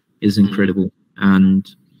 is incredible. And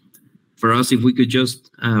for us, if we could just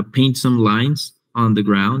paint some lines on the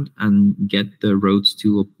ground and get the roads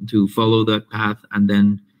to follow that path and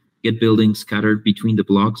then get buildings scattered between the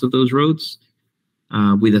blocks of those roads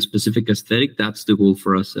with a specific aesthetic, that's the goal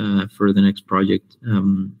for us for the next project.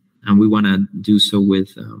 And we want to do so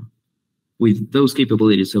with those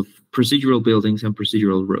capabilities of procedural buildings and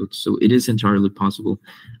procedural roads. So it is entirely possible.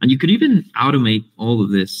 And you could even automate all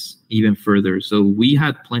of this even further. So we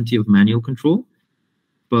had plenty of manual control,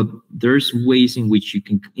 but there's ways in which you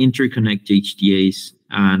can interconnect HDAs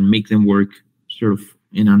and make them work sort of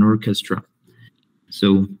in an orchestra.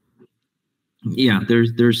 So yeah,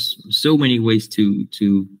 there's so many ways to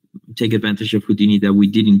take advantage of Houdini that we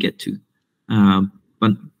didn't get to.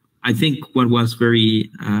 But I think what was very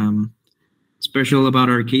special about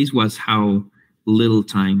our case was how little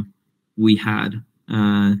time we had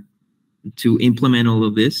to implement all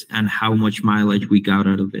of this and how much mileage we got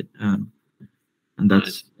out of it. And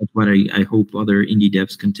that's what I hope other indie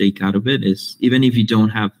devs can take out of it, is even if you don't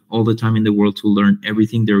have all the time in the world to learn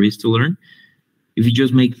everything there is to learn, if you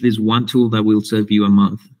just make this one tool that will save you a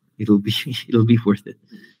month, it'll be worth it.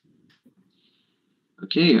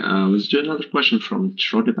 Okay, let's do another question from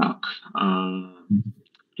Schrodebach.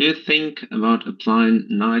 Do you think about applying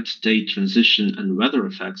night-day transition and weather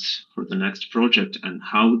effects for the next project, and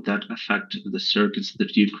how would that affect the circuits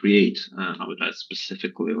that you create? I would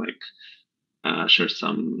specifically share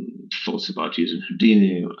some thoughts about using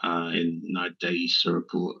Houdini in night-day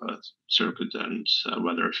circuit and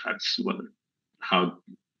weather effects, how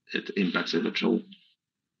it impacts it at all.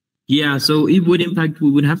 Yeah, so it would impact. We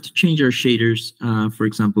would have to change our shaders, for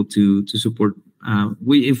example, to support.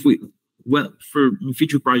 For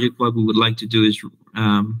future project, what we would like to do is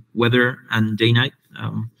weather and day-night,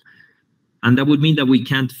 and that would mean that we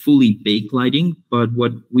can't fully bake lighting, but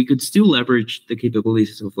what we could still leverage the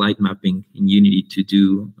capabilities of light mapping in Unity to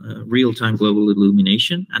do real-time global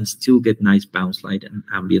illumination and still get nice bounce light and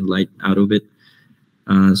ambient light out of it.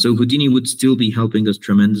 So Houdini would still be helping us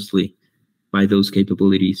tremendously. by those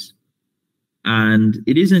capabilities. And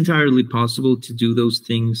it is entirely possible to do those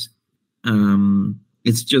things.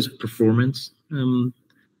 It's just performance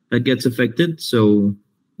that gets affected. So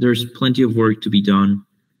there's plenty of work to be done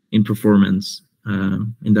in performance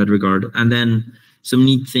in that regard. And then some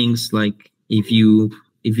neat things like if you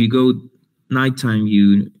go nighttime,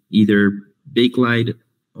 you either backlight,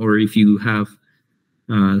 or if you have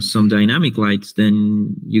some dynamic lights,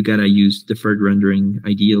 then you gotta use deferred rendering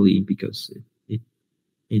ideally, because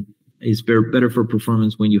it is better for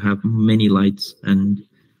performance when you have many lights. And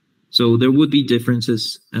so there would be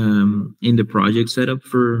differences in the project setup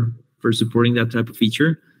for supporting that type of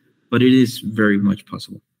feature, but it is very much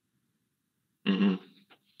possible. Mm-hmm.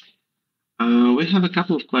 We have a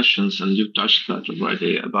couple of questions, and you've touched that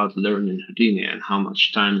already, about learning Houdini and how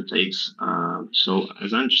much time it takes. So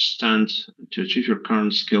as I understand, to achieve your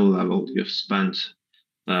current skill level, you've spent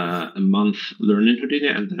a month learning Houdini,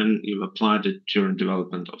 and then you've applied it during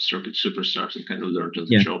development of Circuit Superstars and kind of learned on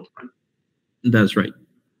the job, right? That's right.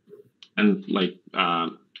 And like,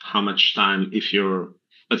 how much time,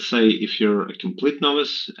 let's say if you're a complete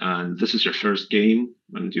novice and this is your first game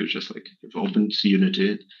and you've opened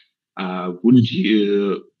Unity, would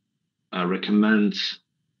you recommend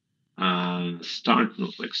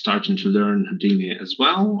starting to learn Houdini as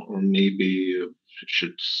well, or maybe you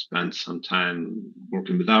should spend some time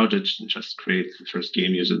working without it and just create the first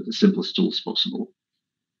game using the simplest tools possible?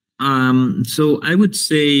 So I would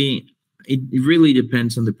say it really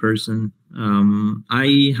depends on the person.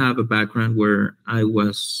 I have a background where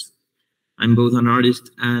I'm both an artist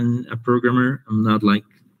and a programmer. I'm not like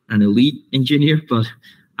an elite engineer, but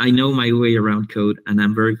I know my way around code, and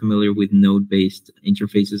I'm very familiar with node-based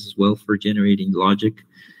interfaces as well for generating logic.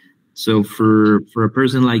 So for a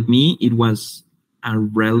person like me, it was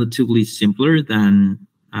relatively simpler than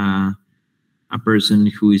a person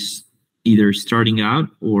who is either starting out,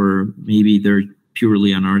 or maybe they're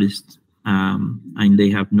purely an artist and they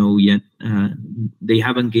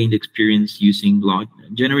haven't gained experience using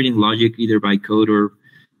generating logic either by code or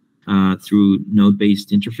through node-based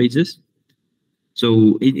interfaces.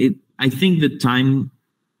 So I think the time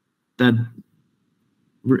that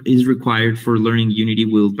is required for learning Unity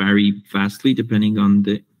will vary vastly depending on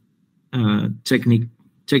the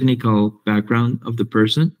technical background of the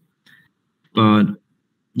person. But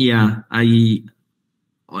yeah,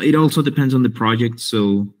 it also depends on the project.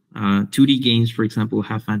 So 2D games, for example,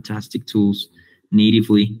 have fantastic tools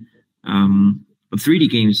natively. But 3D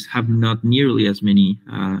games have not nearly as many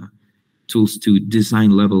tools to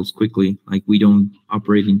design levels quickly. Like, we don't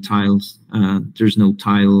operate in tiles. There's no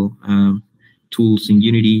tile tools in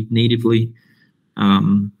Unity natively,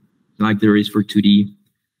 like there is for 2D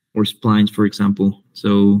or splines, for example.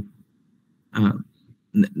 So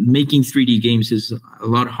making 3D games is a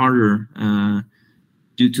lot harder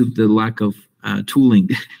due to the lack of tooling,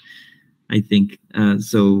 I think.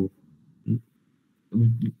 So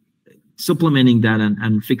supplementing that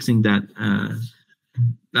and fixing that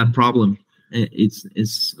problem,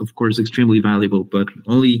 it's of course extremely valuable, but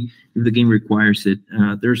only if the game requires it.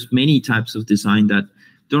 There's many types of design that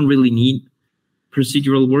don't really need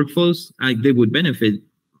procedural workflows. They would benefit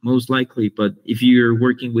most likely, but if you're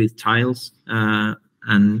working with tiles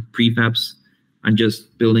and prefabs and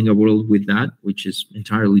just building a world with that, which is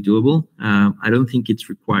entirely doable, I don't think it's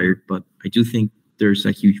required, but I do think there's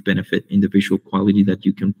a huge benefit in the visual quality that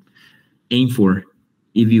you can aim for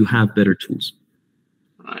if you have better tools.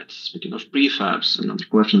 Right. Speaking of prefabs, another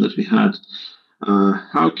question that we had,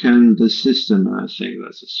 how can the system, I think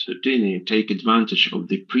that's Houdini, take advantage of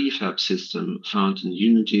the prefab system found in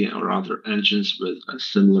Unity or other engines with a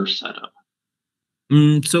similar setup?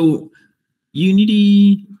 So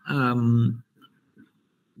Unity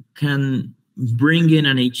can bring in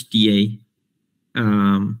an HDA,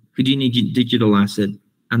 Houdini digital asset,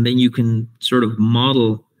 and then you can sort of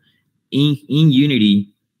model in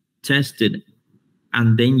Unity, test it,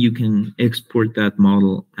 and then you can export that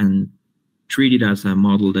model and treat it as a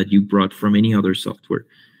model that you brought from any other software.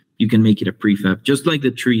 You can make it a prefab, just like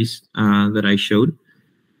the trees that I showed.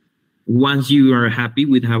 Once you are happy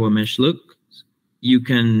with how a mesh looks, you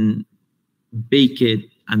can bake it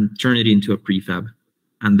and turn it into a prefab,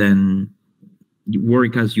 and then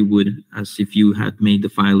work as you would as if you had made the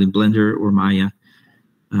file in Blender or Maya.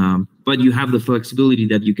 But you have the flexibility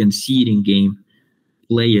that you can see it in game,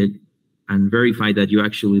 play it, and verify that you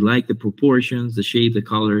actually like the proportions, the shape, the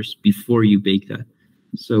colors before you bake that.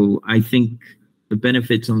 So I think the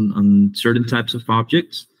benefits on certain types of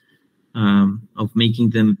objects of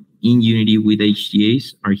making them in Unity with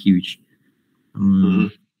HDAs are huge.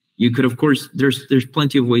 You could, of course, there's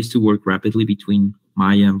plenty of ways to work rapidly between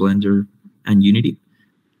Maya and Blender. and Unity.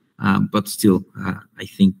 But still, I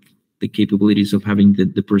think the capabilities of having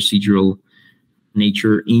the procedural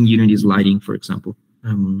nature in Unity's lighting, for example,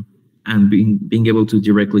 and being able to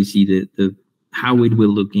directly see the how it will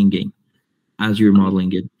look in game as you're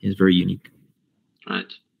modeling it is very unique.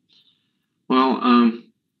 Right. Well, I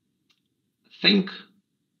think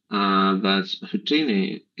that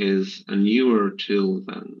Houdini is a newer tool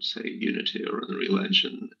than, say, Unity or Unreal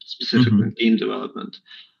Engine, specifically in game development.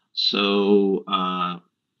 So,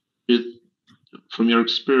 from your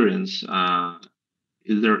experience,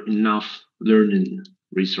 is there enough learning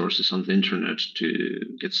resources on the internet to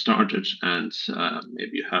get started? And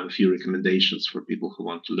maybe you have a few recommendations for people who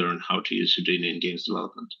want to learn how to use Houdini in games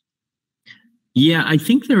development. Yeah, I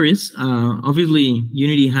think there is. Obviously,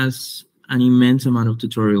 Unity has an immense amount of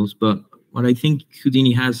tutorials, but what I think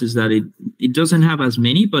Houdini has is that it doesn't have as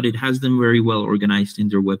many, but it has them very well organized in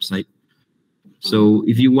their website. So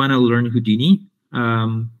if you want to learn Houdini,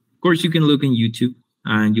 of course, you can look in YouTube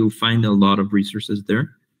and you'll find a lot of resources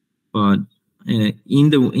there. But in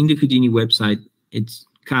the Houdini website, it's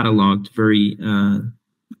cataloged very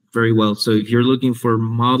well. So if you're looking for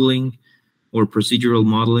modeling or procedural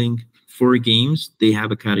modeling for games, they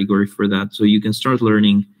have a category for that. So you can start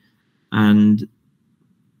learning. And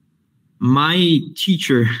my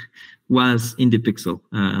teacher was in the Pixel.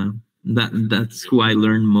 That's who I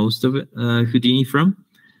learned most of it, Houdini from.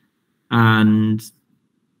 And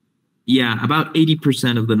yeah, about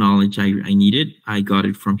 80% of the knowledge I needed, I got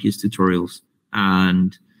it from his tutorials.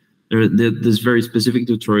 And this very specific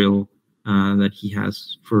tutorial that he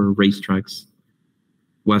has for racetracks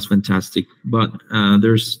was fantastic. But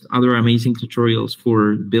there's other amazing tutorials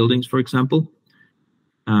for buildings, for example.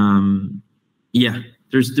 Yeah,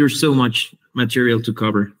 there's so much material to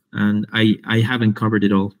cover, and I haven't covered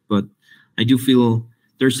it all, but I do feel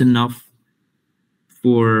there's enough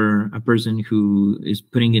for a person who is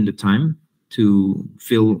putting in the time to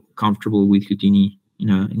feel comfortable with Houdini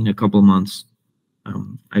in a couple of months.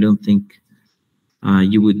 I don't think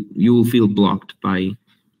you will feel blocked by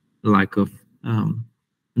lack of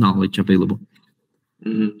knowledge available.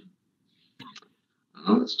 Mm-hmm.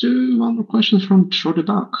 Let's do one more question from Shorty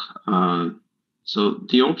Duck. So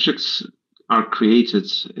the objects are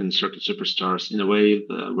created in Circuit Superstars in a way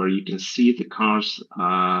where you can see the cars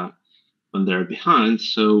when they're behind.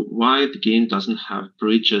 So why the game doesn't have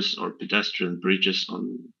bridges or pedestrian bridges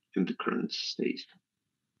in the current state?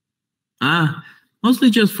 Mostly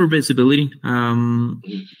just for visibility.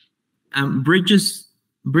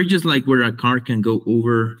 Bridges like where a car can go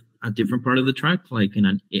over a different part of the track, like in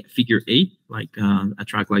a figure 8, like a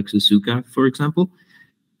track like Suzuka, for example.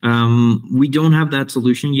 We don't have that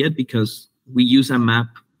solution yet because we use a map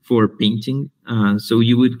for painting. So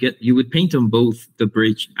you would paint on both the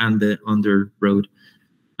bridge and the under road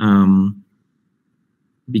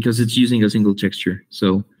because it's using a single texture.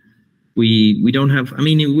 So we don't have. I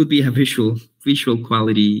mean, it would be a visual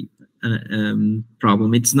quality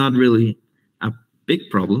problem. It's not really a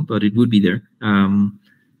big problem, but it would be there.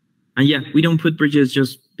 And yeah, we don't put bridges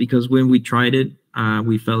just because when we tried it,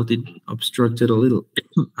 we felt it obstructed a little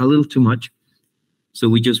too much. So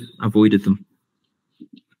we just avoided them.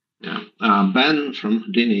 Yeah. Ben from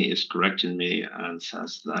Houdini is correcting me and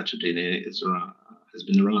says that Houdini has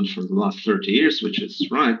been around for the last 30 years, which is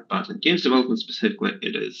right. But in games development specifically,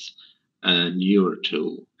 it is a newer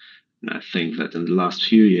tool. And I think that in the last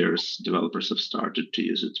few years, developers have started to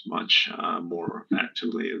use it much more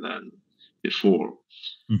actively than before.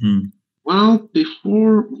 Mm-hmm. Well,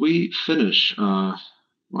 before we finish,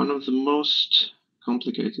 one of the most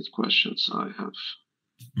complicated questions I have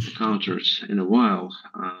encountered in a while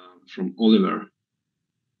from Oliver.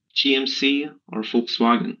 GMC or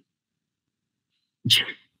Volkswagen?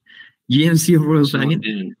 GMC or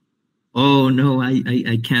Volkswagen? Oh no,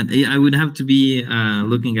 I can't. I would have to be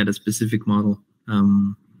looking at a specific model.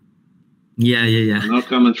 Yeah. No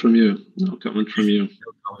comment from you. No comment.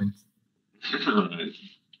 All right.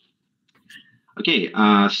 Okay,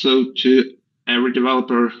 so to every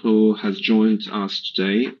developer who has joined us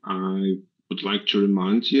today, I would like to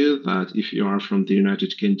remind you that if you are from the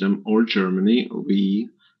United Kingdom or Germany, we,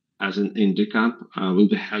 as an IndieCap, will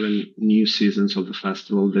be having new seasons of the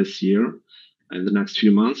festival this year in the next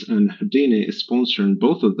few months, and Houdini is sponsoring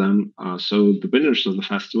both of them. So the winners of the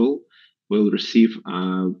festival will receive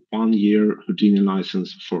a 1-year Houdini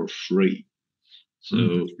license for free.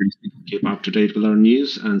 So keep up to date with our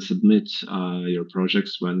news and submit your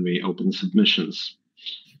projects when we open submissions.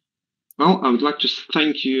 Well, I would like to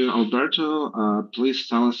thank you, Alberto. Please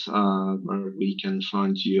tell us where we can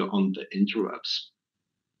find you on the interwebs.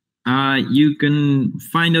 You can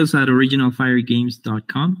find us at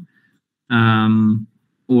originalfiregames.com.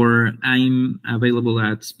 or I'm available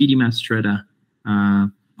at Speedy Mastretta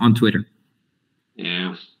on Twitter.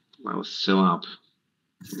 Yeah, I was still up.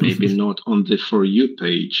 Maybe not on the For You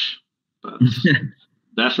page, but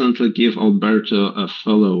definitely give Alberto a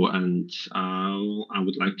follow. And I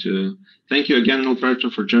would like to thank you again,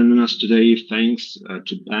 Alberto, for joining us today. Thanks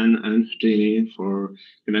to Ben and Houdini for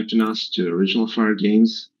connecting us to Original Fire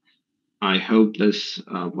Games. I hope this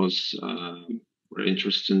was very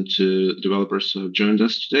interesting to developers who have joined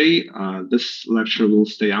us today. This lecture will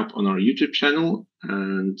stay up on our YouTube channel.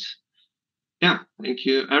 And yeah, thank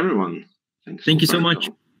you, everyone. Thanks, Thank you so much.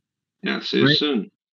 Yeah, see you soon.